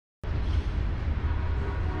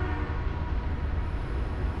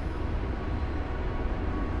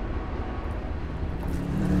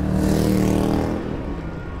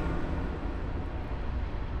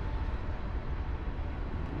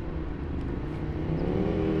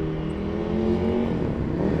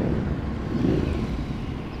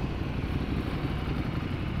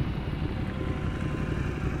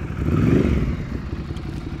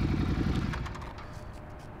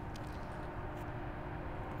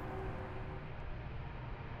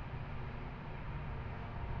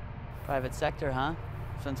Private sector, huh?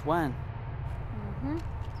 Since when? Mm-hmm.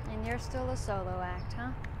 And you're still a solo act, huh?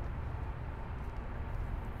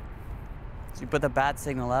 So you put the bat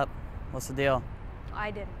signal up. What's the deal?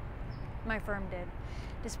 I didn't. My firm did.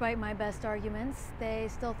 Despite my best arguments, they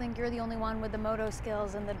still think you're the only one with the moto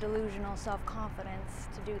skills and the delusional self-confidence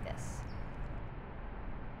to do this.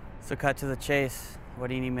 So cut to the chase. What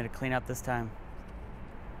do you need me to clean up this time?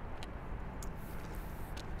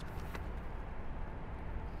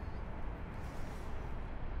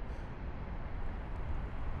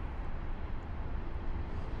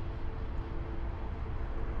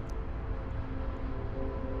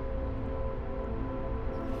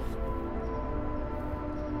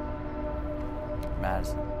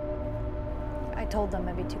 Madison. I told them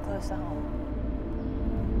I'd be too close to home.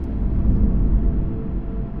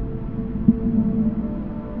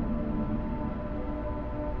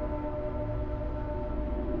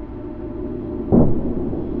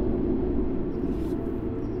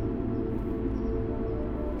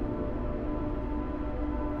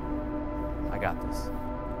 I got this.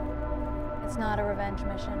 It's not a revenge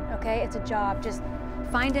mission, okay? It's a job. Just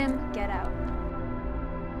find him, get out.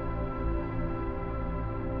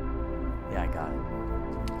 Yeah, I got it.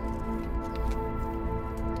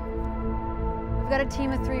 We've got a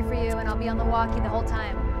team of 3 for you, and I'll be on the walkie the whole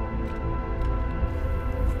time.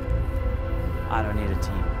 I don't need a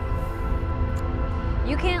team.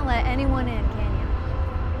 You can't let anyone in, can you?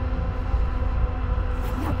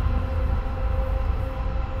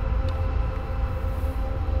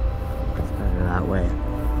 It's better that way.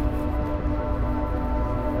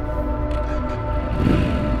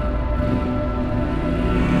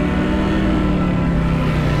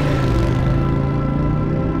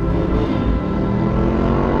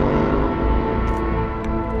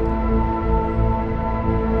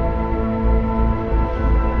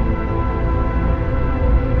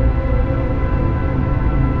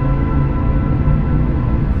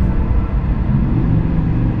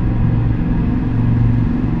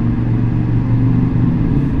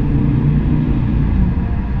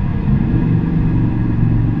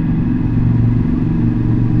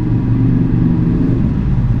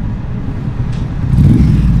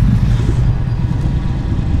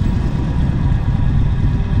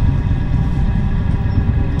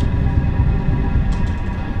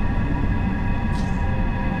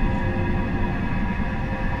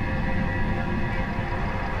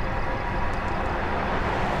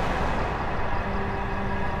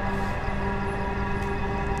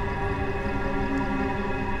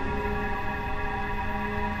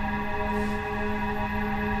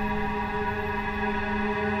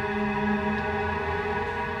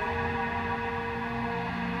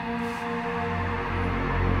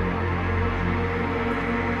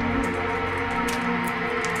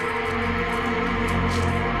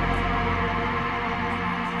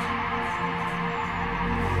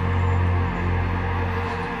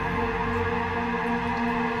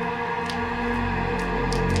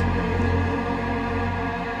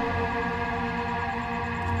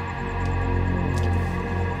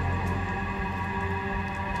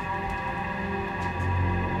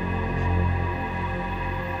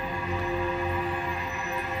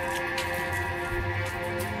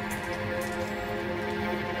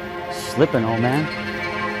 Slipping, old man.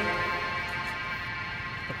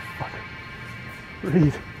 Fuck.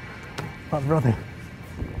 Reed, my brother.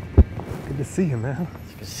 Good to see you, man.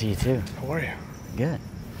 It's good to see you too. How are you? Good.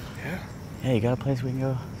 Yeah? Hey, you got a place we can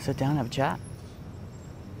go sit down and have a chat?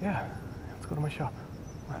 Yeah. Let's go to my shop.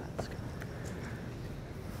 Come on, let's go.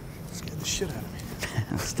 Scared the shit out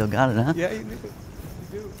of me. Still got it, huh? Yeah, you do.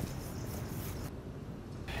 You do.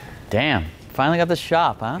 Damn. Finally got the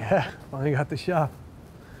shop, huh? Yeah, finally got the shop.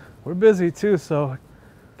 We're busy too, so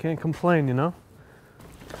can't complain, you know?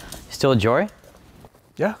 Still a Jory?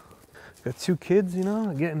 Yeah. Got 2 kids, you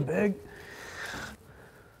know, getting big.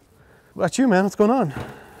 What about you, man? What's going on?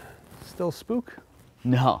 Still spook?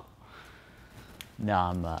 No. No,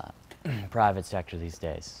 I'm private sector these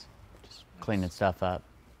days. Just cleaning stuff up,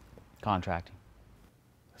 contracting.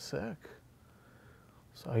 Sick.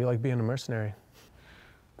 So how you like being a mercenary?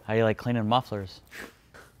 How you like cleaning mufflers?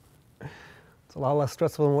 It's a lot less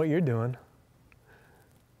stressful than what you're doing.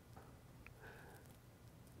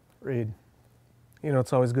 Reed, you know,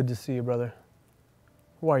 it's always good to see you, brother.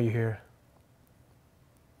 Why are you here?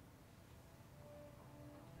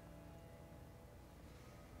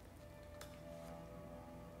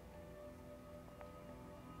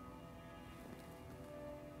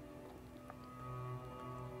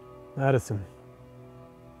 Madison.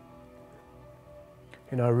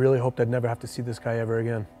 You know, I really hoped I'd never have to see this guy ever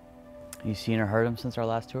again. You seen or heard him since our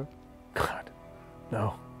last tour? God,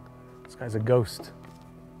 no. This guy's a ghost.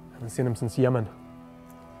 I haven't seen him since Yemen.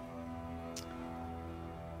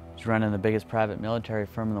 He's running the biggest private military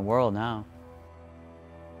firm in the world now.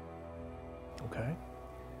 Okay.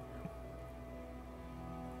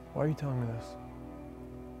 Why are you telling me this?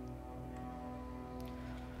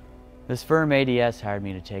 This firm ADS hired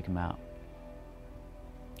me to take him out.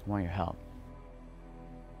 I want your help.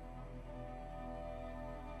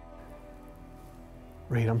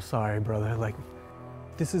 Reed, I'm sorry, brother. Like,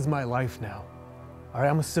 this is my life now. All right,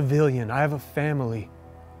 I'm a civilian. I have a family.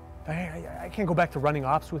 I can't go back to running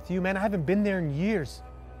ops with you, man. I haven't been there in years.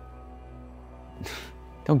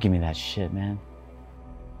 Don't give me that shit, man.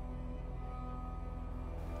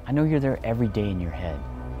 I know you're there every day in your head.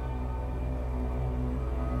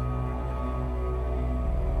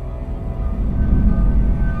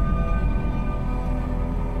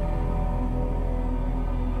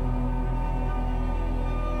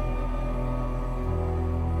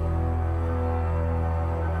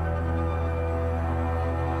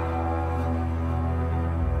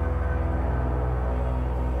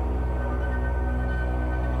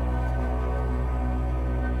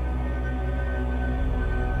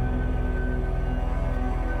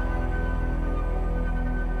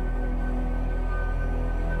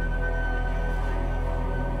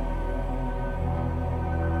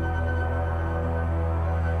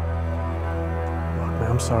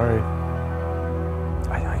 I'm sorry.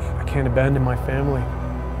 I can't abandon my family.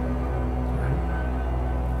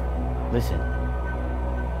 Right? Listen,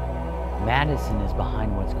 Madison is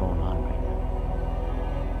behind what's going on right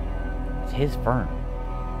now. It's his firm.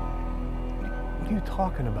 What are you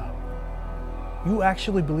talking about? You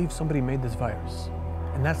actually believe somebody made this virus?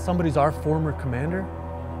 And that somebody's our former commander?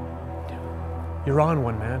 Dude, you're on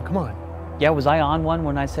one, man. Come on. Yeah, was I on one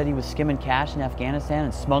when I said he was skimming cash in Afghanistan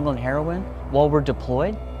and smuggling heroin while we're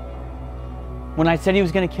deployed? When I said he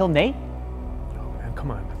was gonna kill Nate? No, man, come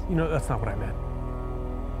on. You know, that's not what I meant.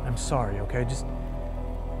 I'm sorry, okay? Just,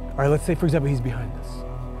 all right, let's say, for example, he's behind this.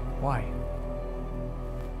 Why?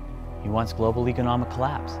 He wants global economic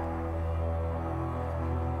collapse.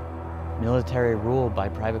 Military rule by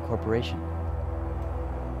private corporation.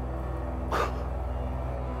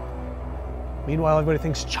 Meanwhile, everybody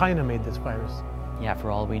thinks China made this virus. Yeah,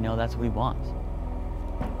 for all we know, that's what he wants.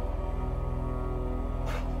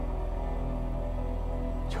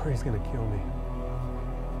 Jory's gonna kill me.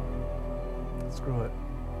 Screw it.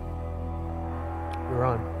 You're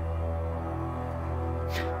on.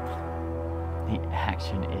 The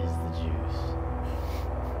action is the juice.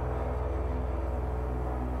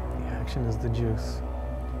 The action is the juice.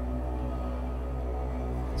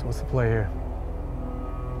 So what's the play here?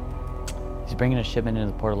 He's bringing a shipment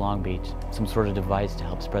into the port of Long Beach, some sort of device to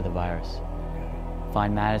help spread the virus.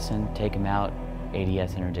 Find Madison, take him out,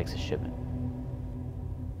 ADS interdicts the shipment.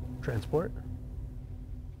 Transport?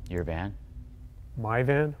 Your van? My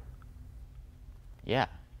van? Yeah,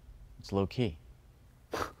 it's low key.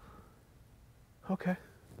 Okay.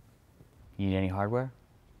 You need any hardware?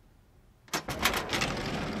 I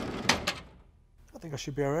think I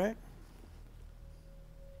should be all right.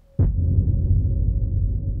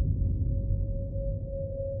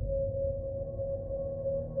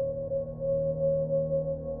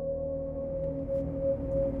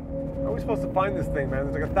 How are we supposed to find this thing, man?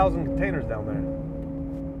 There's like 1,000 containers down there.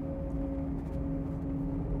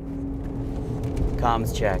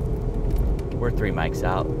 Comms check. We're 3 mics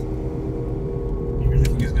out. You really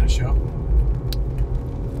think he's gonna show?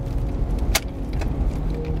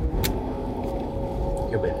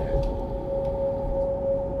 You'll be there.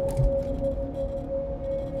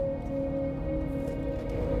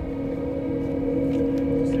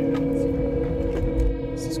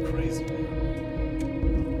 This is crazy, man.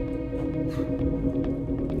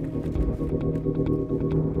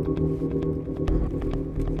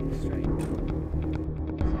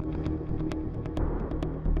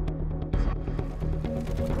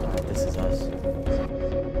 This is us.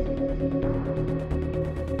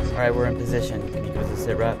 All right, we're in position. Can you give us a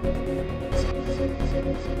sit rep?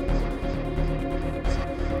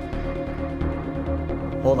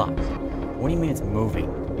 Hold on. What do you mean it's moving?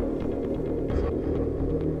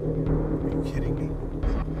 Are you kidding me?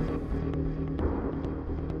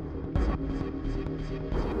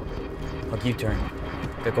 Look, you turn.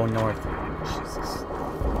 They're going north. Jesus.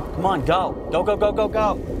 Come on, go. Go, go, go, go,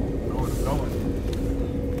 go. Going.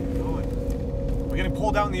 We're getting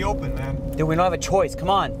pulled out in the open, man. Dude, we don't have a choice. Come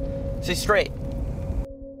on. Stay straight.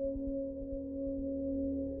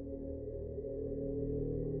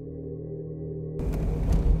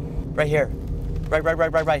 Right here. Right.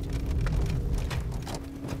 I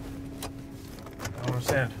don't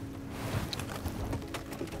understand.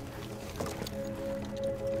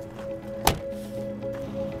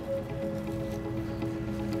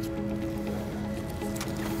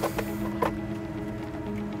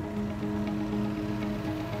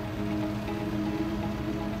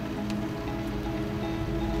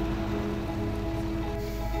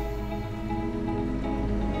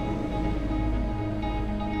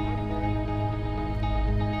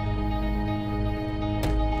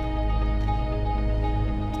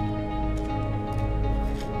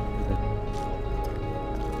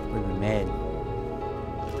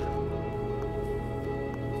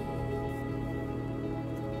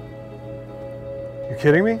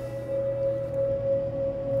 kidding me?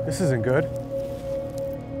 This isn't good.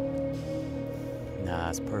 Nah,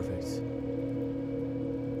 it's perfect.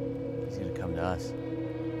 He's gonna come to us.